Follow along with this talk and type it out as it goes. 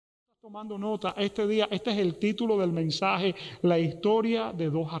Tomando nota, este día, este es el título del mensaje, la historia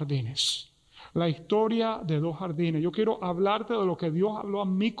de dos jardines. La historia de dos jardines. Yo quiero hablarte de lo que Dios habló a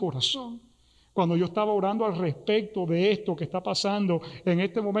mi corazón cuando yo estaba orando al respecto de esto que está pasando en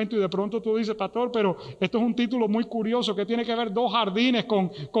este momento. Y de pronto tú dices, pastor, pero esto es un título muy curioso, que tiene que ver dos jardines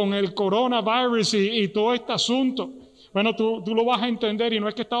con el coronavirus y todo este asunto. Bueno, tú lo vas a entender, y no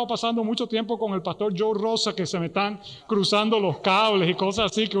es que he estado pasando mucho tiempo con el pastor Joe Rosa, que se me están cruzando los cables y cosas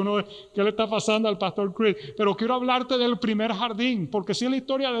así, que le está pasando al pastor Chris. Pero quiero hablarte del primer jardín, porque si es la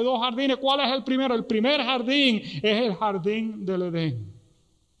historia de dos jardines, ¿cuál es el primero? El primer jardín es el jardín del Edén.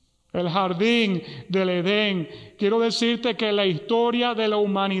 El jardín del Edén. Quiero decirte que la historia de la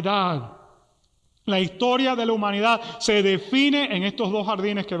humanidad se define en estos dos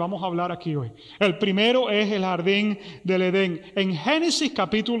jardines que vamos a hablar aquí hoy. El primero es el jardín del Edén. En Génesis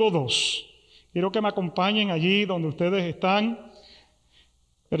capítulo 2, quiero que me acompañen allí donde ustedes están.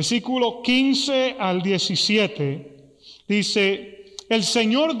 Versículo 15 al 17, dice: el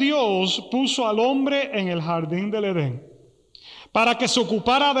Señor Dios puso al hombre en el jardín del Edén para que se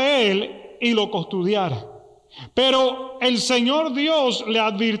ocupara de él y lo custodiara. Pero el Señor Dios le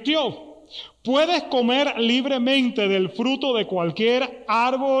advirtió: puedes comer libremente del fruto de cualquier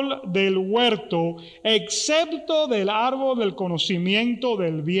árbol del huerto, excepto del árbol del conocimiento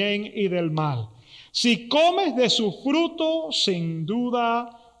del bien y del mal. Si comes de su fruto, sin duda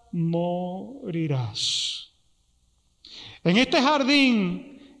morirás. En este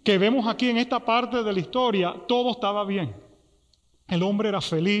jardín que vemos aquí en esta parte de la historia, todo estaba bien. El hombre era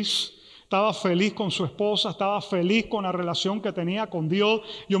feliz. Estaba feliz con su esposa, estaba feliz con la relación que tenía con Dios.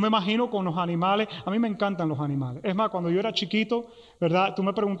 Yo me imagino con los animales. A mí me encantan los animales. Es más, cuando yo era chiquito, ¿verdad? Tú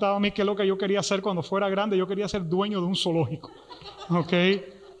me preguntabas a mí qué es lo que yo quería hacer cuando fuera grande. Yo quería ser dueño de un zoológico. ¿Ok?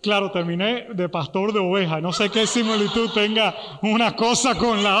 Claro, terminé de pastor de ovejas. No sé qué similitud tenga una cosa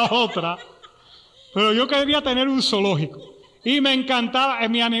con la otra. Pero yo quería tener un zoológico. Y me encantaba,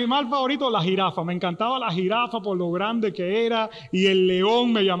 mi animal favorito, la jirafa. Me encantaba la jirafa por lo grande que era, y el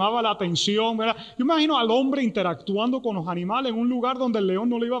león me llamaba la atención, ¿verdad? Yo me imagino al hombre interactuando con los animales en un lugar donde el león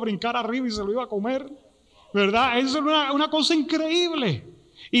no le iba a brincar arriba y se lo iba a comer, ¿verdad? Eso era una cosa increíble.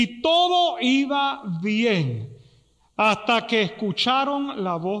 Y todo iba bien hasta que escucharon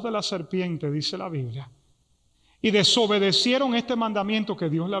la voz de la serpiente, dice la Biblia. Y desobedecieron este mandamiento que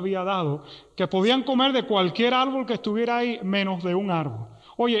Dios le había dado, que podían comer de cualquier árbol que estuviera ahí, menos de un árbol.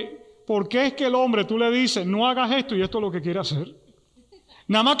 Oye, ¿por qué es que el hombre, tú le dices, no hagas esto y esto es lo que quiere hacer?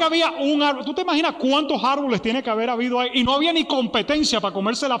 Nada más que había un árbol. ¿Tú te imaginas cuántos árboles tiene que haber habido ahí? Y no había ni competencia para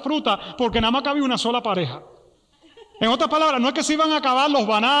comerse la fruta, porque nada más que había una sola pareja. En otras palabras, no es que se iban a acabar los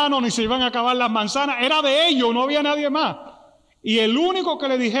bananos, ni se iban a acabar las manzanas, era de ellos, no había nadie más. Y el único que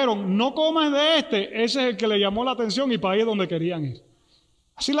le dijeron, no comas de este, ese es el que le llamó la atención, y para ahí es donde querían ir.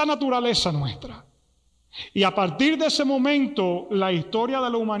 Así la naturaleza nuestra. Y a partir de ese momento, la historia de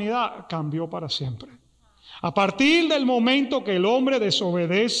la humanidad cambió para siempre. A partir del momento que el hombre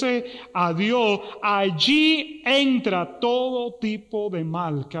desobedece a Dios, allí entra todo tipo de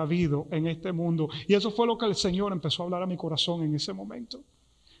mal que ha habido en este mundo. Y eso fue lo que el Señor empezó a hablar a mi corazón en ese momento.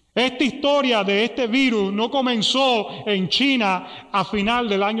 Esta historia de este virus no comenzó en China a final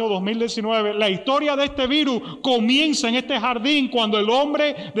del año 2019. La historia de este virus comienza en este jardín cuando el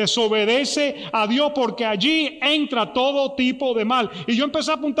hombre desobedece a Dios, porque allí entra todo tipo de mal. Y yo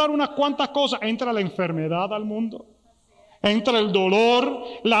empecé a apuntar unas cuantas cosas. Entra la enfermedad al mundo. Entra el dolor,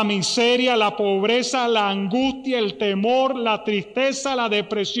 la miseria, la pobreza, la angustia, el temor, la tristeza, la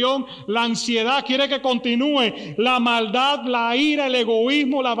depresión, la ansiedad. Quiere que continúe. La maldad, la ira, el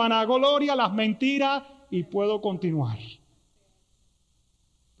egoísmo, la vanagloria, las mentiras, y puedo continuar.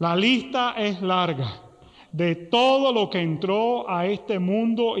 La lista es larga de todo lo que entró a este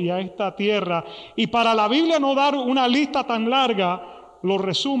mundo y a esta tierra. Y para la Biblia no dar una lista tan larga, lo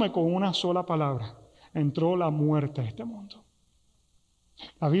resume con una sola palabra. Entró la muerte a este mundo.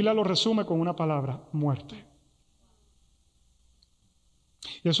 La Biblia lo resume con una palabra: muerte.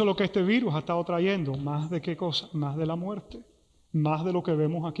 Y eso es lo que este virus ha estado trayendo. ¿Más de qué cosa? Más de la muerte. Más de lo que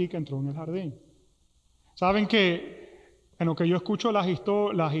vemos aquí que entró en el jardín. ¿Saben que en lo que yo escucho las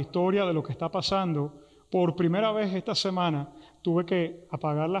historias de lo que está pasando, por primera vez esta semana tuve que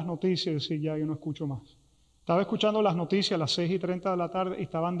apagar las noticias y decir, ya yo no escucho más? Estaba escuchando las noticias a las 6:30 de la tarde y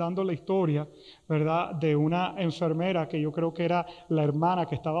estaban dando la historia, ¿verdad?, de una enfermera que yo creo que era la hermana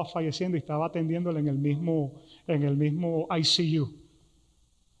que estaba falleciendo y estaba atendiéndola en el mismo ICU.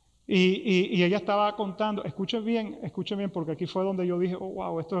 Y ella estaba contando, escuchen bien, porque aquí fue donde yo dije, oh,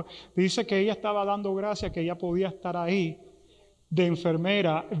 wow, esto dice que ella estaba dando gracias, que ella podía estar ahí, de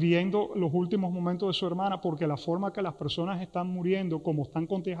enfermera viendo los últimos momentos de su hermana, porque la forma que las personas están muriendo, como están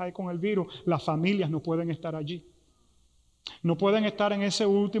contagiadas con el virus, las familias no pueden estar allí. No pueden estar en ese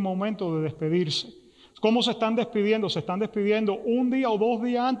último momento de despedirse. ¿Cómo se están despidiendo? Se están despidiendo un día o 2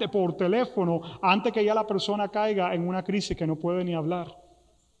 días antes por teléfono, antes que ya la persona caiga en una crisis que no puede ni hablar.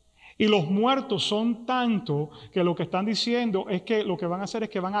 Y los muertos son tantos que lo que están diciendo es que lo que van a hacer es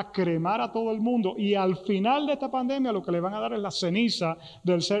que van a cremar a todo el mundo, y al final de esta pandemia lo que le van a dar es la ceniza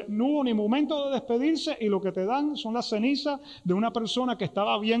del ser. No hubo ni momento de despedirse, y lo que te dan son las cenizas de una persona que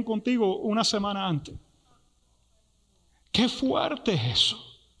estaba bien contigo una semana antes. ¡Qué fuerte es eso!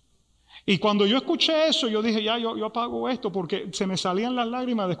 Y cuando yo escuché eso, yo dije, ya, yo apago esto, porque se me salían las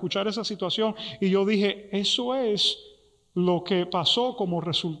lágrimas de escuchar esa situación. Y yo dije, eso es lo que pasó como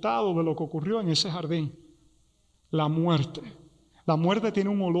resultado de lo que ocurrió en ese jardín. La muerte. La muerte tiene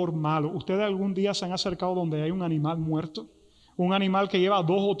un olor malo. ¿Ustedes algún día se han acercado donde hay un animal muerto? Un animal que lleva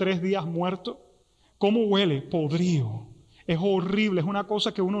 2 o 3 días muerto. ¿Cómo huele? Podrido. Es horrible, es una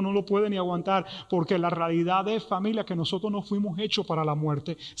cosa que uno no lo puede ni aguantar, porque la realidad es, familia, que nosotros no fuimos hechos para la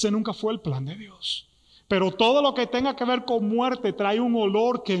muerte. Ese nunca fue el plan de Dios. Pero todo lo que tenga que ver con muerte trae un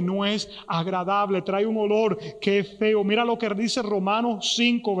olor que no es agradable, trae un olor que es feo. Mira lo que dice Romanos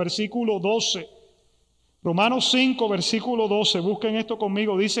 5, versículo 12. Romanos 5, versículo 12, busquen esto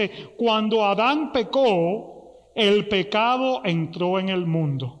conmigo. Dice, cuando Adán pecó, el pecado entró en el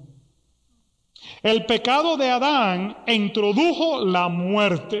mundo. El pecado de Adán introdujo la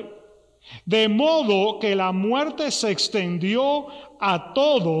muerte, de modo que la muerte se extendió a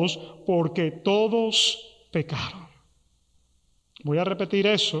todos porque todos pecaron. Voy a repetir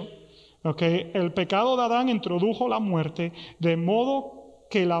eso. Okay. El pecado de Adán introdujo la muerte, de modo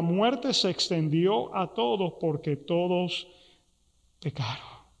que la muerte se extendió a todos porque todos pecaron.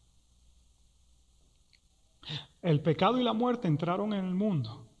 El pecado y la muerte entraron en el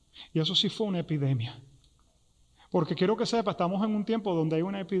mundo. Y eso sí fue una epidemia. Porque quiero que sepa, estamos en un tiempo donde hay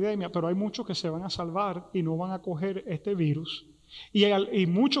una epidemia, pero hay muchos que se van a salvar y no van a coger este virus. Y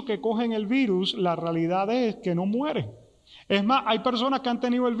muchos que cogen el virus, la realidad es que no mueren. Es más, hay personas que han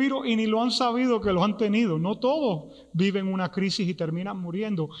tenido el virus y ni lo han sabido que lo han tenido. No todos viven una crisis y terminan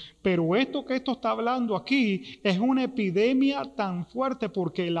muriendo. Pero esto que esto está hablando aquí es una epidemia tan fuerte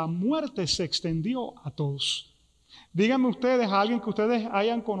porque la muerte se extendió a todos. Díganme ustedes a alguien que ustedes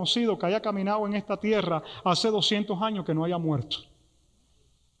hayan conocido, que haya caminado en esta tierra hace 200 años que no haya muerto.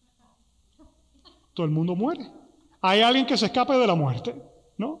 Todo el mundo muere. ¿Hay alguien que se escape de la muerte?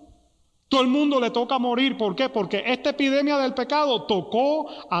 ¿No? Todo el mundo le toca morir. ¿Por qué? Porque esta epidemia del pecado tocó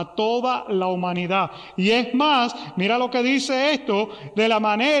a toda la humanidad. Y es más, mira lo que dice esto, de la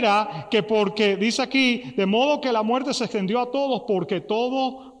manera que porque, dice aquí, de modo que la muerte se extendió a todos porque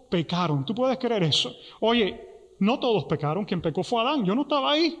todos pecaron. ¿Tú puedes creer eso? Oye, no todos pecaron, quien pecó fue Adán, yo no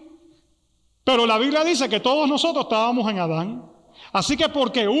estaba ahí. Pero la Biblia dice que todos nosotros estábamos en Adán. Así que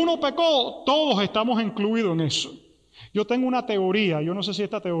porque uno pecó, todos estamos incluidos en eso. Yo tengo una teoría, yo no sé si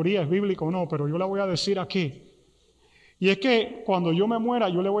esta teoría es bíblica o no, pero yo la voy a decir aquí. Y es que cuando yo me muera,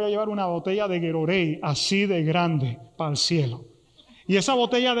 yo le voy a llevar una botella de Gatorade así de grande para el cielo. Y esa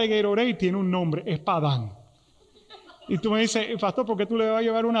botella de Gatorade tiene un nombre, es para Adán. Y tú me dices, pastor, ¿por qué tú le vas a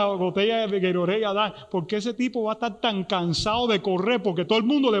llevar una botella de Gatorade a Adán? Porque ese tipo va a estar tan cansado de correr, porque todo el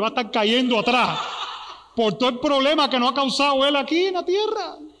mundo le va a estar cayendo atrás por todo el problema que nos ha causado él aquí en la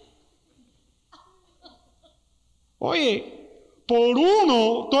tierra. Oye, por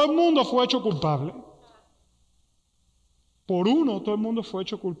uno todo el mundo fue hecho culpable. Por uno todo el mundo fue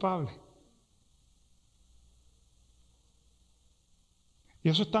hecho culpable. Y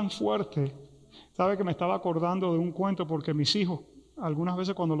eso es tan fuerte. ¿Sabe que me estaba acordando de un cuento? Porque mis hijos, algunas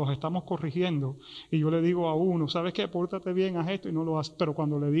veces cuando los estamos corrigiendo, y yo le digo a uno, ¿sabes qué? Pórtate bien, haz esto, y no lo hace. Pero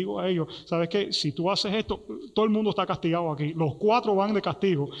cuando le digo a ellos, ¿sabes qué? Si tú haces esto, todo el mundo está castigado aquí. Los 4 van de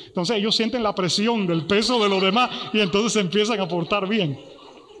castigo. Entonces ellos sienten la presión del peso de los demás y entonces se empiezan a portar bien.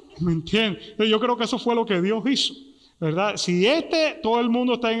 ¿Me entiendes? Entonces, yo creo que eso fue lo que Dios hizo, ¿verdad? Si todo el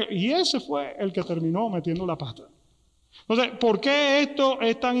mundo está en... Y ese fue el que terminó metiendo la pata. Entonces, ¿por qué esto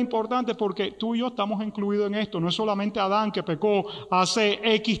es tan importante? Porque tú y yo estamos incluidos en esto. No es solamente Adán que pecó hace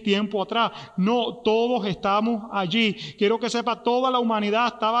X tiempo atrás. No, todos estamos allí. Quiero que sepa, toda la humanidad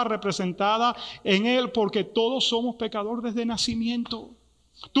estaba representada en él porque todos somos pecadores desde nacimiento.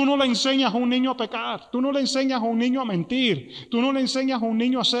 Tú no le enseñas a un niño a pecar. Tú no le enseñas a un niño a mentir. Tú no le enseñas a un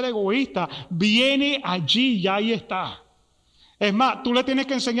niño a ser egoísta. Viene allí y ahí está. Es más, tú le tienes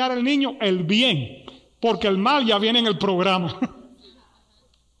que enseñar al niño el bien. Porque el mal ya viene en el programa.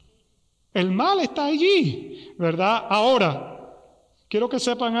 El mal está allí, ¿verdad? Ahora, quiero que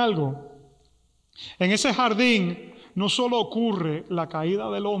sepan algo. En ese jardín no solo ocurre la caída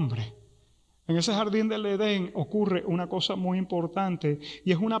del hombre, en ese jardín del Edén ocurre una cosa muy importante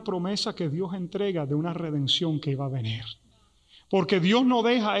y es una promesa que Dios entrega de una redención que iba a venir. Porque Dios no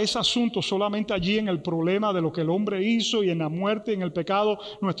deja ese asunto solamente allí en el problema de lo que el hombre hizo y en la muerte y en el pecado.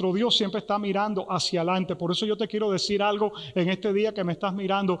 Nuestro Dios siempre está mirando hacia adelante. Por eso yo te quiero decir algo en este día que me estás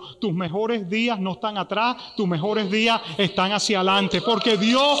mirando. Tus mejores días no están atrás, tus mejores días están hacia adelante. Porque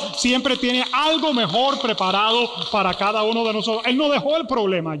Dios siempre tiene algo mejor preparado para cada uno de nosotros. Él no dejó el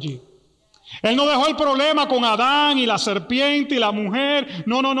problema allí. Él no dejó el problema con Adán y la serpiente y la mujer.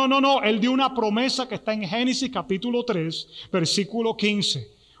 No. Él dio una promesa que está en Génesis capítulo 3, versículo 15.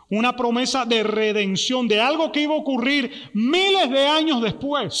 Una promesa de redención, de algo que iba a ocurrir miles de años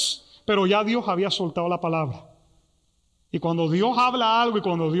después. Pero ya Dios había soltado la palabra. Y cuando Dios habla algo y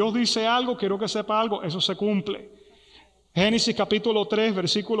cuando Dios dice algo, quiero que sepa algo, eso se cumple. Génesis capítulo 3,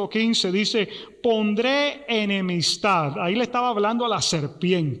 versículo 15 dice, pondré enemistad. Ahí le estaba hablando a la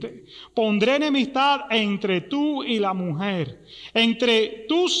serpiente. Pondré enemistad entre tú y la mujer, entre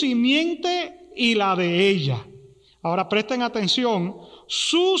tu simiente y la de ella. Ahora presten atención,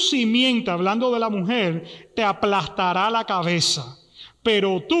 su simiente, hablando de la mujer, te aplastará la cabeza,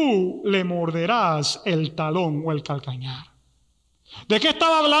 pero tú le morderás el talón o el calcañar. ¿De qué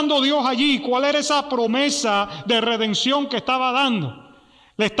estaba hablando Dios allí? ¿Cuál era esa promesa de redención que estaba dando?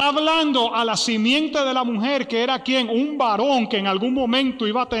 Le está hablando a la simiente de la mujer, que era quien, un varón que en algún momento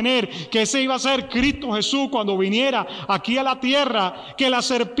iba a tener, que ese iba a ser Cristo Jesús cuando viniera aquí a la tierra, que la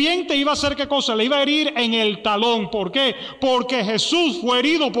serpiente iba a hacer ¿qué cosa? Le iba a herir en el talón. ¿Por qué? Porque Jesús fue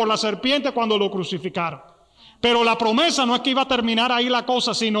herido por la serpiente cuando lo crucificaron. Pero la promesa no es que iba a terminar ahí la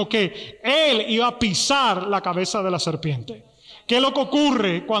cosa, sino que Él iba a pisar la cabeza de la serpiente. ¿Qué es lo que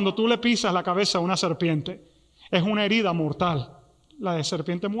ocurre cuando tú le pisas la cabeza a una serpiente? Es una herida mortal. La de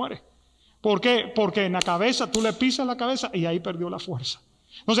serpiente muere. ¿Por qué? Porque en la cabeza tú le pisas la cabeza y ahí perdió la fuerza.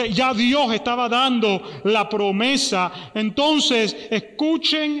 Entonces ya Dios estaba dando la promesa. Entonces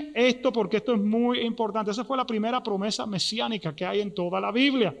escuchen esto porque esto es muy importante. Esa fue la primera promesa mesiánica que hay en toda la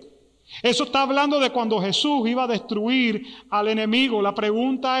Biblia. Eso está hablando de cuando Jesús iba a destruir al enemigo. La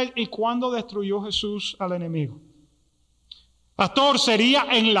pregunta es, ¿y cuándo destruyó Jesús al enemigo? Pastor, ¿sería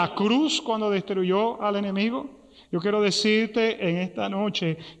en la cruz cuando destruyó al enemigo? Yo quiero decirte en esta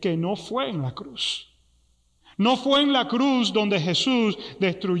noche que no fue en la cruz. No fue en la cruz donde Jesús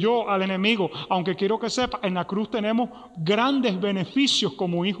destruyó al enemigo. Aunque quiero que sepa, en la cruz tenemos grandes beneficios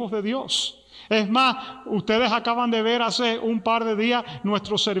como hijos de Dios. Es más, ustedes acaban de ver hace un par de días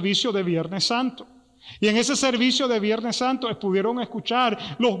nuestro servicio de Viernes Santo. Y en ese servicio de Viernes Santo pudieron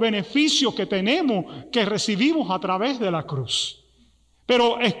escuchar los beneficios que tenemos, que recibimos a través de la cruz.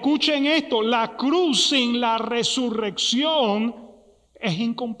 Pero escuchen esto, la cruz sin la resurrección es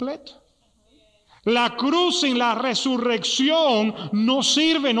incompleta. La cruz sin la resurrección no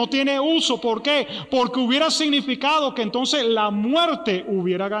sirve, no tiene uso. ¿Por qué? Porque hubiera significado que entonces la muerte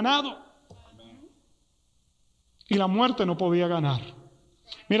hubiera ganado. Y la muerte no podía ganar.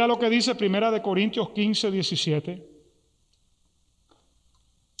 Mira lo que dice 1 Corintios 15, 17.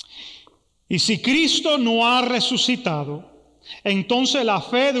 Y si Cristo no ha resucitado, entonces la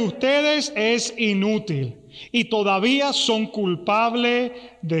fe de ustedes es inútil y todavía son culpables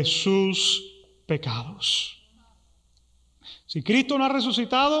de sus pecados. Si Cristo no ha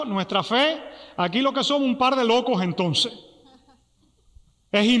resucitado, nuestra fe, aquí lo que somos un par de locos entonces.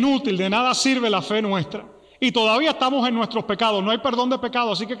 Es inútil, de nada sirve la fe nuestra. Y todavía estamos en nuestros pecados, no hay perdón de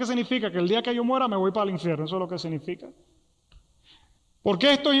pecado. Así que ¿qué significa? Que el día que yo muera me voy para el infierno, eso es lo que significa. ¿Por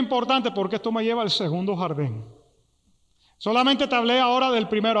qué esto es importante? Porque esto me lleva al segundo jardín. Solamente te hablé ahora del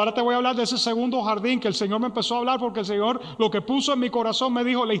primero, ahora te voy a hablar de ese segundo jardín que el Señor me empezó a hablar porque el Señor lo que puso en mi corazón me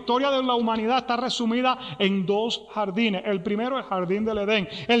dijo, la historia de la humanidad está resumida en dos jardines. El primero es el jardín del Edén.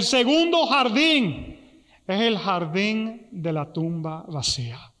 El segundo jardín es el jardín de la tumba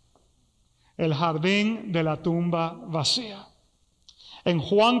vacía. El jardín de la tumba vacía. En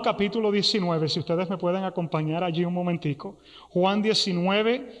Juan capítulo 19, si ustedes me pueden acompañar allí un momentico. Juan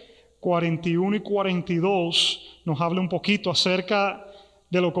 19, 41 y 42 nos habla un poquito acerca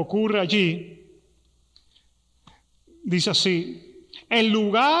de lo que ocurre allí. Dice así, el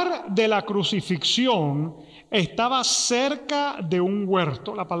lugar de la crucifixión estaba cerca de un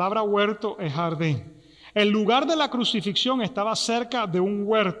huerto. La palabra huerto es jardín. El lugar de la crucifixión estaba cerca de un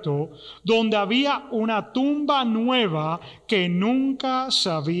huerto donde había una tumba nueva que nunca se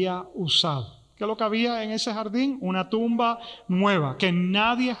había usado. ¿Qué es lo que había en ese jardín? Una tumba nueva que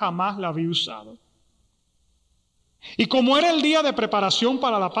nadie jamás la había usado. Y como era el día de preparación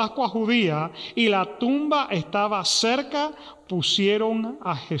para la Pascua judía y la tumba estaba cerca, pusieron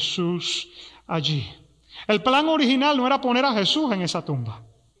a Jesús allí. El plan original no era poner a Jesús en esa tumba.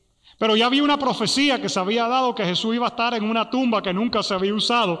 Pero ya había una profecía que se había dado que Jesús iba a estar en una tumba que nunca se había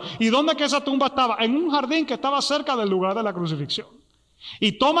usado. ¿Y dónde que esa tumba estaba? En un jardín que estaba cerca del lugar de la crucifixión.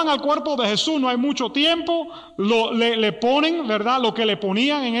 Y toman al cuerpo de Jesús, no hay mucho tiempo, le ponen, ¿verdad? Lo que le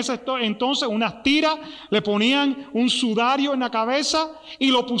ponían en ese entonces, unas tiras, le ponían un sudario en la cabeza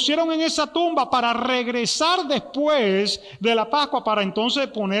y lo pusieron en esa tumba para regresar después de la Pascua, para entonces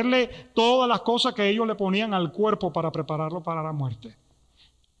ponerle todas las cosas que ellos le ponían al cuerpo para prepararlo para la muerte.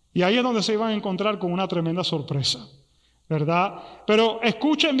 Y ahí es donde se iban a encontrar con una tremenda sorpresa, ¿verdad? Pero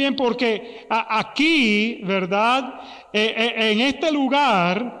escuchen bien, porque aquí, ¿verdad? En este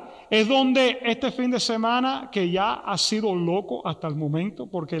lugar es donde este fin de semana, que ya ha sido loco hasta el momento,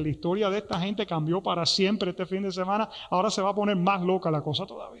 porque la historia de esta gente cambió para siempre este fin de semana, ahora se va a poner más loca la cosa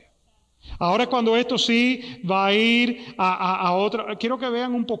todavía. Ahora es cuando esto sí va a ir a otra. Quiero que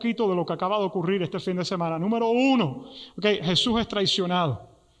vean un poquito de lo que acaba de ocurrir este fin de semana. Número 1, Jesús es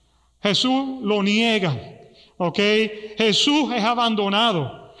traicionado. Jesús lo niega. Jesús es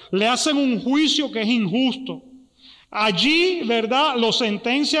abandonado. Le hacen un juicio que es injusto. Allí, ¿verdad?, lo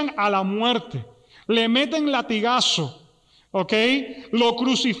sentencian a la muerte. Le meten latigazo. Lo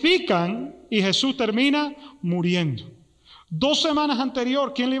crucifican y Jesús termina muriendo. 2 semanas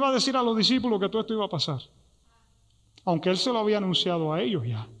anterior, ¿quién le iba a decir a los discípulos que todo esto iba a pasar? Aunque Él se lo había anunciado a ellos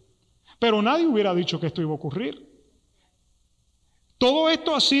ya. Pero nadie hubiera dicho que esto iba a ocurrir. Todo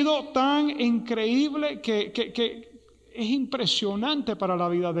esto ha sido tan increíble que es impresionante para la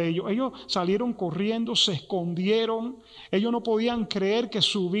vida de ellos. Ellos salieron corriendo, se escondieron. Ellos no podían creer que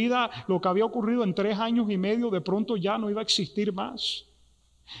su vida, lo que había ocurrido en 3 años y medio, de pronto ya no iba a existir más.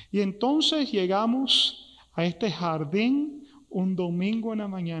 Y entonces llegamos a este jardín un domingo en la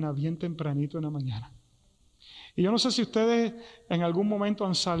mañana, bien tempranito en la mañana. Y yo no sé si ustedes en algún momento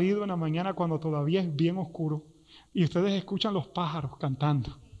han salido en la mañana cuando todavía es bien oscuro y ustedes escuchan los pájaros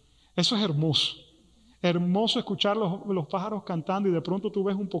cantando. Eso es hermoso. Hermoso escuchar los pájaros cantando y de pronto tú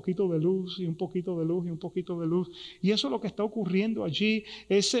ves un poquito de luz y un poquito de luz y un poquito de luz. Y eso es lo que está ocurriendo allí.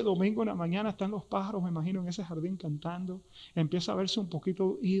 Ese domingo en la mañana están los pájaros, me imagino, en ese jardín cantando. Empieza a verse un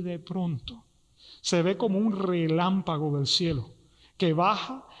poquito y de pronto se ve como un relámpago del cielo que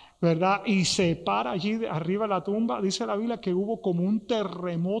baja, ¿verdad? Y se para allí arriba de la tumba. Dice la Biblia que hubo como un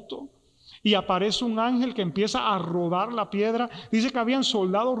terremoto. Y aparece un ángel que empieza a rodar la piedra. Dice que habían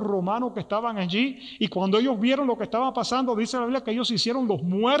soldados romanos que estaban allí. Y cuando ellos vieron lo que estaba pasando, dice la Biblia que ellos se hicieron los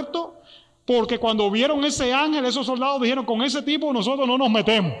muertos. Porque cuando vieron ese ángel, esos soldados dijeron, con ese tipo nosotros no nos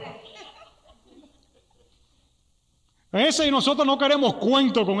metemos. Ese y nosotros no queremos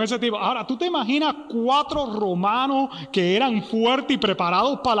cuento con ese tipo. Ahora, ¿tú te imaginas 4 romanos que eran fuertes y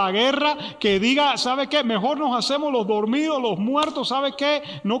preparados para la guerra? Que diga, ¿sabe qué? Mejor nos hacemos los dormidos, los muertos, ¿sabe qué?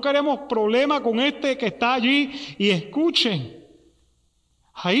 No queremos problema con este que está allí. Y escuchen,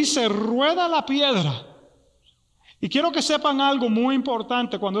 ahí se rueda la piedra. Y quiero que sepan algo muy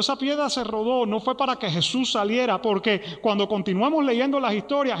importante. Cuando esa piedra se rodó, no fue para que Jesús saliera, porque cuando continuamos leyendo las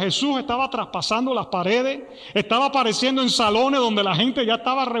historias, Jesús estaba traspasando las paredes, estaba apareciendo en salones donde la gente ya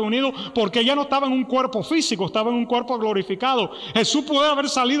estaba reunido, porque ya no estaba en un cuerpo físico, estaba en un cuerpo glorificado. Jesús puede haber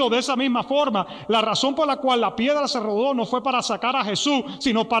salido de esa misma forma. La razón por la cual la piedra se rodó no fue para sacar a Jesús,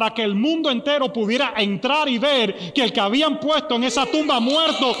 sino para que el mundo entero pudiera entrar y ver que el que habían puesto en esa tumba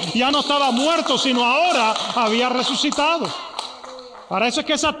muerto ya no estaba muerto, sino ahora había resucitado. Para eso es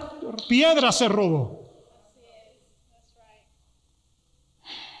que esa piedra se rodó.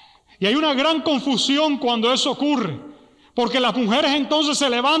 Y hay una gran confusión cuando eso ocurre, porque las mujeres entonces se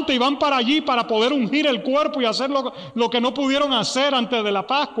levantan y van para allí para poder ungir el cuerpo y hacer lo que no pudieron hacer antes de la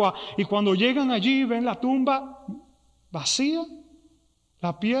Pascua. Y cuando llegan allí ven la tumba vacía,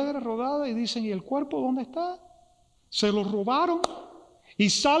 la piedra rodada, y dicen, ¿y el cuerpo dónde está? Se lo robaron. Y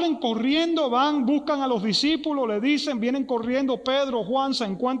salen corriendo, van, buscan a los discípulos, le dicen, vienen corriendo Pedro, Juan, se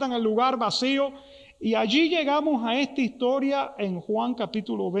encuentran en el lugar vacío. Y allí llegamos a esta historia en Juan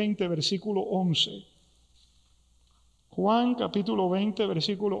capítulo 20, versículo 11. Juan capítulo 20,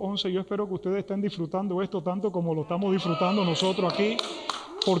 versículo 11. Yo espero que ustedes estén disfrutando esto tanto como lo estamos disfrutando nosotros aquí,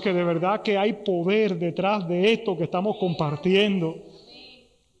 porque de verdad que hay poder detrás de esto que estamos compartiendo.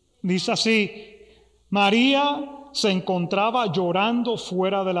 Dice así, María se encontraba llorando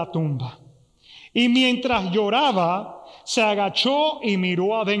fuera de la tumba. Y mientras lloraba, se agachó y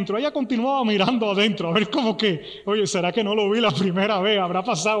miró adentro. Ella continuaba mirando adentro, a ver como que, oye, ¿será que no lo vi la primera vez? ¿Habrá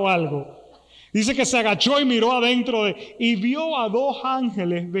pasado algo? Dice que se agachó y miró adentro y vio a 2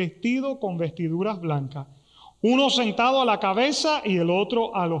 ángeles vestidos con vestiduras blancas. Uno sentado a la cabeza y el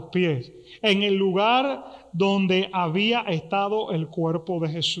otro a los pies, en el lugar donde había estado el cuerpo de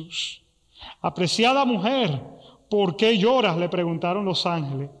Jesús. Apreciada mujer, ¿por qué lloras?, le preguntaron los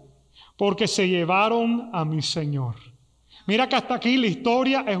ángeles. Porque se llevaron a mi Señor. Mira que hasta aquí la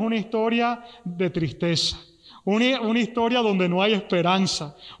historia es una historia de tristeza. Una historia donde no hay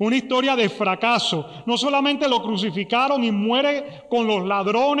esperanza, una historia de fracaso. No solamente lo crucificaron y muere con los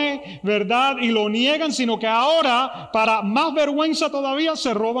ladrones, ¿verdad? Y lo niegan, sino que ahora, para más vergüenza todavía,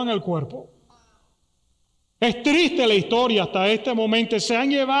 se roban el cuerpo. Es triste la historia hasta este momento. Se han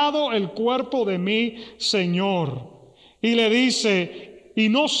llevado el cuerpo de mi Señor. Y le dice, y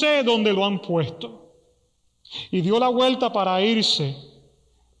no sé dónde lo han puesto. Y dio la vuelta para irse.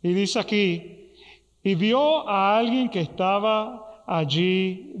 Y dice aquí, y vio a alguien que estaba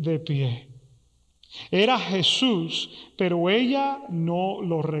allí de pie. Era Jesús, pero ella no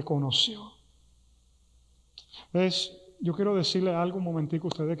lo reconoció. ¿Ves? Yo quiero decirle algo un momentico a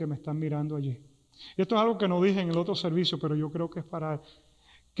ustedes que me están mirando allí. Y esto es algo que no dije en el otro servicio, pero yo creo que es para...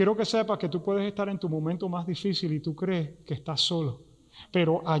 Quiero que sepas que tú puedes estar en tu momento más difícil y tú crees que estás solo.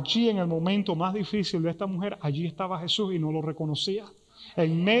 Pero allí en el momento más difícil de esta mujer, allí estaba Jesús y no lo reconocía.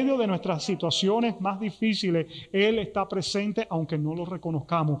 En medio de nuestras situaciones más difíciles, Él está presente aunque no lo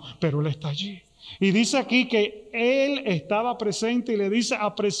reconozcamos, pero Él está allí. Y dice aquí que Él estaba presente y le dice,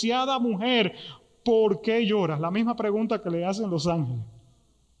 apreciada mujer, ¿por qué lloras? La misma pregunta que le hacen los ángeles.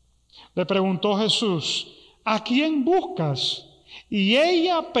 Le preguntó Jesús, ¿a quién buscas? Y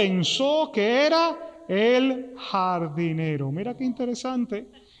ella pensó que era el jardinero. Mira qué interesante.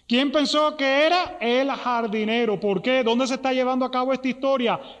 ¿Quién pensó que era el jardinero? ¿Por qué? ¿Dónde se está llevando a cabo esta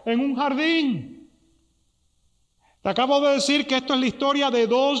historia? En un jardín. Te acabo de decir que esto es la historia de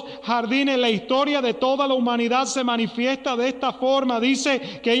dos jardines. La historia de toda la humanidad se manifiesta de esta forma.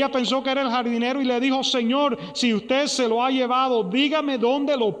 Dice que ella pensó que era el jardinero y le dijo, Señor, si usted se lo ha llevado, dígame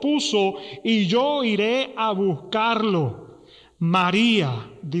dónde lo puso y yo iré a buscarlo. María,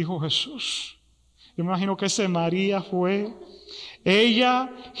 dijo Jesús. Yo me imagino que ese María fue...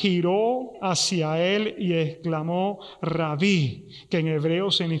 Ella giró hacia él y exclamó, Rabí, que en hebreo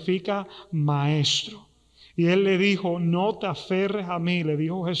significa maestro. Y él le dijo, no te aferres a mí, le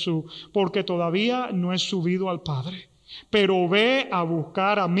dijo Jesús, porque todavía no he subido al Padre. Pero ve a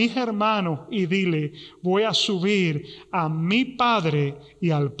buscar a mis hermanos y dile, voy a subir a mi Padre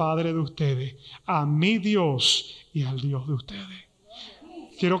y al Padre de ustedes, a mi Dios y al Dios de ustedes.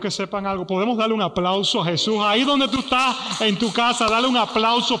 Quiero que sepan algo. Podemos darle un aplauso a Jesús. Ahí donde tú estás, en tu casa, dale un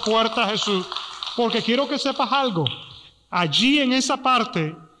aplauso fuerte a Jesús. Porque quiero que sepas algo. Allí en esa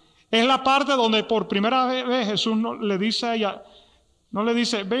parte, es la parte donde por primera vez Jesús no le dice a ella, no le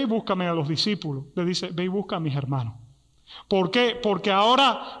dice, ve y búscame a los discípulos. Le dice, ve y busca a mis hermanos. ¿Por qué? Porque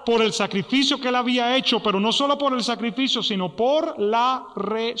ahora, por el sacrificio que él había hecho, pero no solo por el sacrificio, sino por la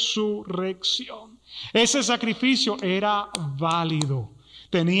resurrección. Ese sacrificio era válido.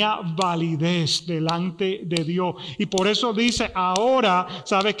 Tenía validez delante de Dios. Y por eso dice, ahora,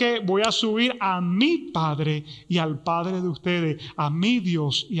 ¿sabes qué? Voy a subir a mi Padre y al Padre de ustedes, a mi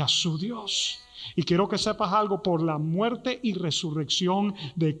Dios y a su Dios. Y quiero que sepas algo, por la muerte y resurrección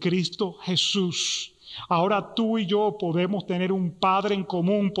de Cristo Jesús. Ahora tú y yo podemos tener un Padre en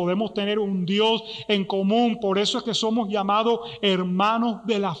común, podemos tener un Dios en común. Por eso es que somos llamados hermanos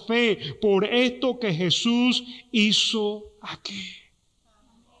de la fe, por esto que Jesús hizo aquí.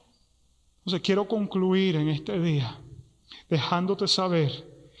 Entonces quiero concluir en este día dejándote saber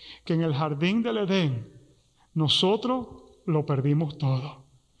que en el jardín del Edén nosotros lo perdimos todo,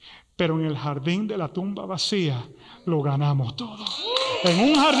 pero en el jardín de la tumba vacía lo ganamos todo. En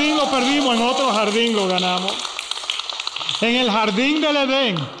un jardín lo perdimos, en otro jardín lo ganamos. En el jardín del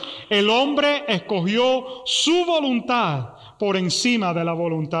Edén el hombre escogió su voluntad por encima de la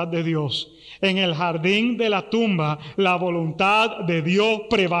voluntad de Dios. En el jardín de la tumba, la voluntad de Dios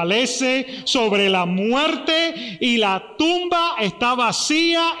prevalece sobre la muerte y la tumba está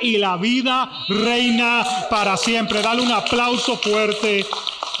vacía y la vida reina para siempre. Dale un aplauso fuerte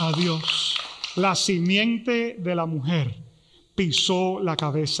a Dios. La simiente de la mujer pisó la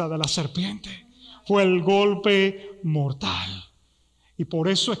cabeza de la serpiente. Fue el golpe mortal. Y por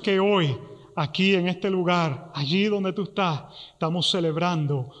eso es que hoy, aquí en este lugar, allí donde tú estás, estamos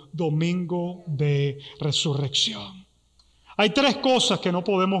celebrando Domingo de Resurrección. Hay tres cosas que no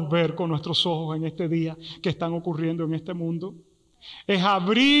podemos ver con nuestros ojos en este día que están ocurriendo en este mundo. Es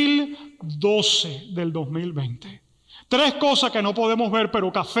abril 12 del 2020. Tres cosas que no podemos ver,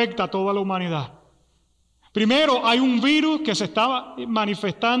 pero que afecta a toda la humanidad. Primero, hay un virus que se está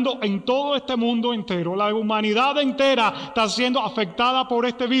manifestando en todo este mundo entero. La humanidad entera está siendo afectada por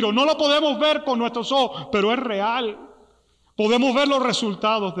este virus. No lo podemos ver con nuestros ojos, pero es real. Podemos ver los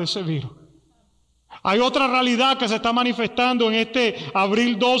resultados de ese virus. Hay otra realidad que se está manifestando en este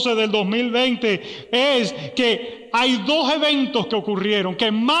abril 12 del 2020, es que hay dos eventos que ocurrieron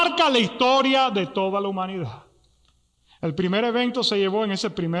que marcan la historia de toda la humanidad. El primer evento se llevó en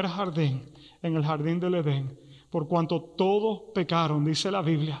ese primer jardín, en el jardín del Edén, por cuanto todos pecaron, dice la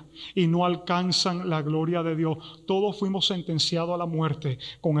Biblia, y no alcanzan la gloria de Dios. Todos fuimos sentenciados a la muerte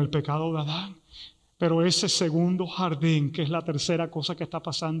con el pecado de Adán. Pero ese segundo jardín, que es la tercera cosa que está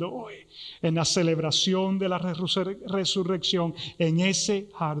pasando hoy, en la celebración de la resurrección, en ese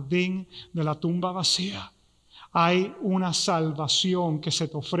jardín de la tumba vacía, hay una salvación que se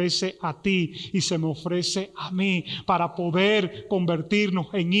te ofrece a ti y se me ofrece a mí para poder convertirnos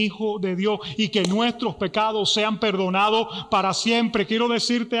en hijos de Dios y que nuestros pecados sean perdonados para siempre. Quiero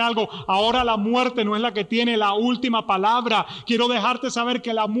decirte algo, ahora la muerte no es la que tiene la última palabra. Quiero dejarte saber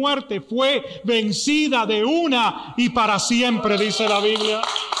que la muerte fue vencida de una y para siempre, dice la Biblia.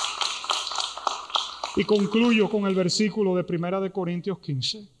 Y concluyo con el versículo de 1 Corintios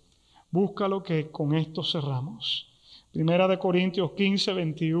 15. Búscalo, que con esto cerramos. 1 Corintios 15,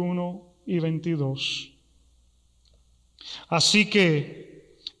 21 y 22. Así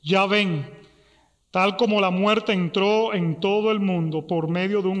que, ya ven, tal como la muerte entró en todo el mundo por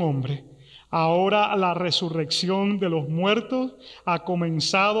medio de un hombre, ahora la resurrección de los muertos ha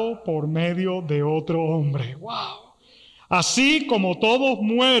comenzado por medio de otro hombre. ¡Wow! Así como todos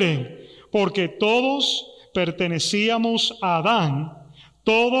mueren, porque todos pertenecíamos a Adán,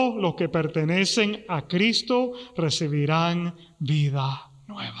 todos los que pertenecen a Cristo recibirán vida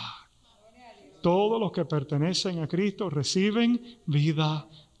nueva. Todos los que pertenecen a Cristo reciben vida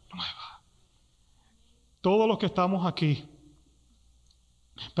nueva. Todos los que estamos aquí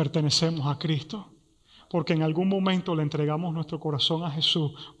pertenecemos a Cristo, porque en algún momento le entregamos nuestro corazón a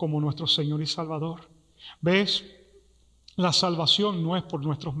Jesús como nuestro Señor y Salvador. ¿Ves? La salvación no es por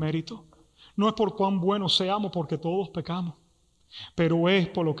nuestros méritos, no es por cuán buenos seamos, porque todos pecamos. Pero es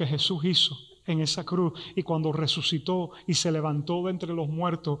por lo que Jesús hizo en esa cruz y cuando resucitó y se levantó de entre los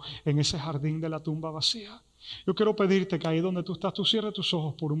muertos en ese jardín de la tumba vacía. Yo quiero pedirte que ahí donde tú estás, tú cierres tus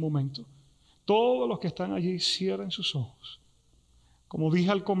ojos por un momento. Todos los que están allí, cierren sus ojos. Como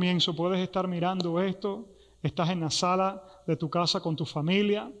dije al comienzo, puedes estar mirando esto, estás en la sala de tu casa con tu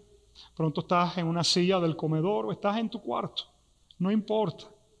familia, pronto estás en una silla del comedor o estás en tu cuarto, no importa.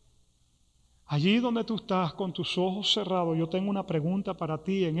 Allí donde tú estás con tus ojos cerrados, yo tengo una pregunta para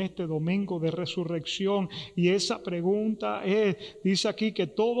ti en este domingo de resurrección. Y esa pregunta es, dice aquí que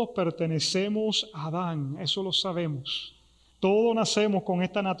todos pertenecemos a Adán, eso lo sabemos. Todos nacemos con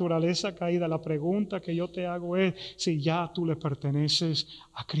esta naturaleza caída. La pregunta que yo te hago es si ya tú le perteneces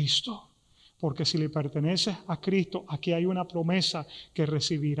a Cristo. Porque si le perteneces a Cristo, aquí hay una promesa que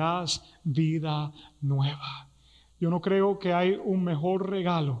recibirás vida nueva. Yo no creo que hay un mejor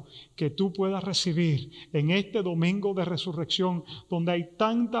regalo que tú puedas recibir en este domingo de resurrección, donde hay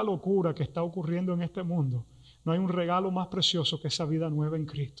tanta locura que está ocurriendo en este mundo. No hay un regalo más precioso que esa vida nueva en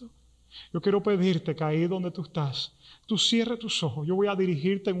Cristo. Yo quiero pedirte que ahí donde tú estás, tú cierres tus ojos. Yo voy a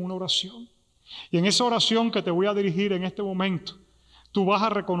dirigirte en una oración. Y en esa oración que te voy a dirigir en este momento, tú vas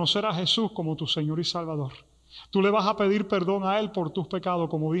a reconocer a Jesús como tu Señor y Salvador. Tú le vas a pedir perdón a Él por tus pecados.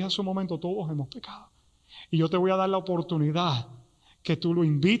 Como dije hace un momento, todos hemos pecado. Y yo te voy a dar la oportunidad que tú lo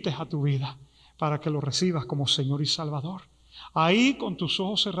invites a tu vida para que lo recibas como Señor y Salvador. Ahí con tus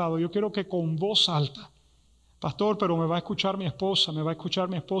ojos cerrados, yo quiero que con voz alta, pastor, pero me va a escuchar mi esposa, me va a escuchar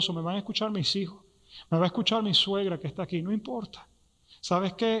mi esposo, me van a escuchar mis hijos, me va a escuchar mi suegra que está aquí, no importa.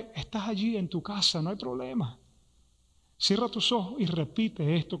 ¿Sabes qué? Estás allí en tu casa, no hay problema. Cierra tus ojos y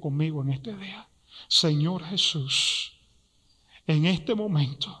repite esto conmigo en este día. Señor Jesús, en este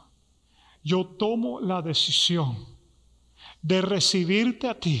momento, yo tomo la decisión de recibirte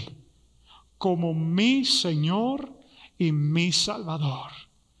a ti como mi Señor y mi Salvador.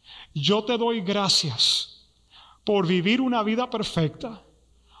 Yo te doy gracias por vivir una vida perfecta,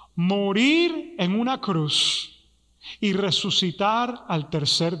 morir en una cruz y resucitar al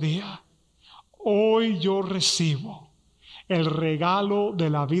tercer día. Hoy yo recibo el regalo de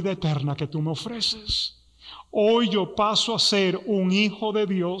la vida eterna que tú me ofreces. Hoy yo paso a ser un hijo de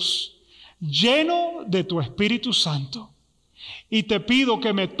Dios, lleno de tu Espíritu Santo, y te pido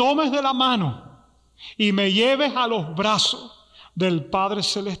que me tomes de la mano y me lleves a los brazos del Padre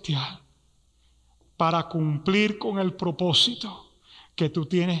Celestial para cumplir con el propósito que tú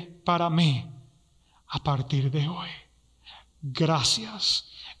tienes para mí a partir de hoy. Gracias.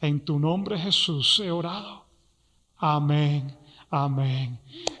 En tu nombre, Jesús, he orado. Amén, amén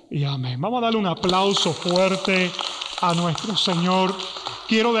y amén. Vamos a darle un aplauso fuerte a nuestro Señor.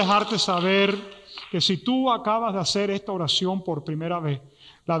 Quiero dejarte saber que si tú acabas de hacer esta oración por primera vez,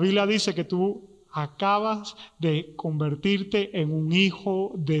 la Biblia dice que tú acabas de convertirte en un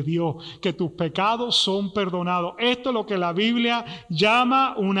hijo de Dios, que tus pecados son perdonados. Esto es lo que la Biblia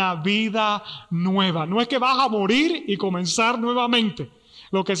llama una vida nueva. No es que vas a morir y comenzar nuevamente.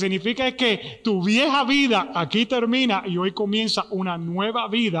 Lo que significa es que tu vieja vida aquí termina y hoy comienza una nueva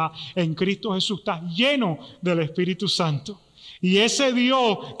vida en Cristo Jesús. Estás lleno del Espíritu Santo. Y ese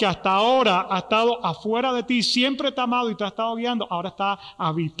Dios que hasta ahora ha estado afuera de ti, siempre te ha amado y te ha estado guiando, ahora está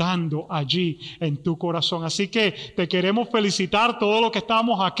habitando allí en tu corazón. Así que te queremos felicitar todos los que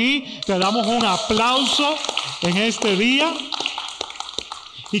estamos aquí. Te damos un aplauso en este día.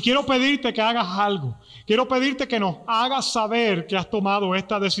 Y quiero pedirte que hagas algo. Quiero pedirte que nos hagas saber que has tomado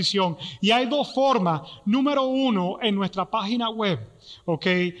esta decisión. Y hay dos formas. Número uno, en nuestra página web. Ok,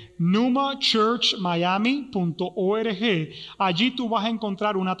 numachurchmiami.org. Allí tú vas a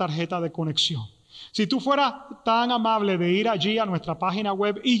encontrar una tarjeta de conexión. Si tú fueras tan amable de ir allí a nuestra página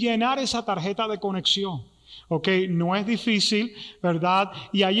web y llenar esa tarjeta de conexión. Ok, no es difícil, ¿verdad?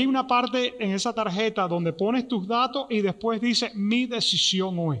 Y allí hay una parte en esa tarjeta donde pones tus datos y después dice mi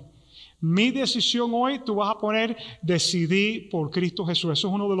decisión hoy. Mi decisión hoy, tú vas a poner decidí por Cristo Jesús. Eso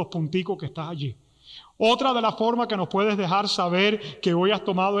es uno de los punticos que está allí. Otra de las formas que nos puedes dejar saber que hoy has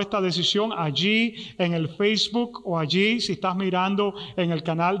tomado esta decisión, allí en el Facebook o allí si estás mirando en el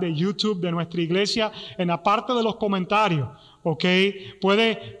canal de YouTube de nuestra iglesia, en la parte de los comentarios, ¿ok?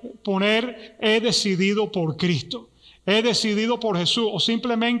 Puedes poner he decidido por Cristo. He decidido por Jesús, o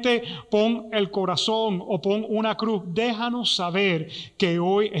simplemente pon el corazón o pon una cruz. Déjanos saber que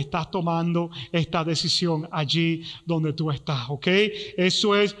hoy estás tomando esta decisión allí donde tú estás, ¿ok?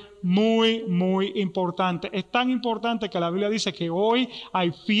 Eso es muy, muy importante. Es tan importante que la Biblia dice que hoy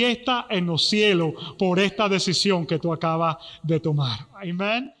hay fiesta en los cielos por esta decisión que tú acabas de tomar.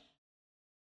 Amén.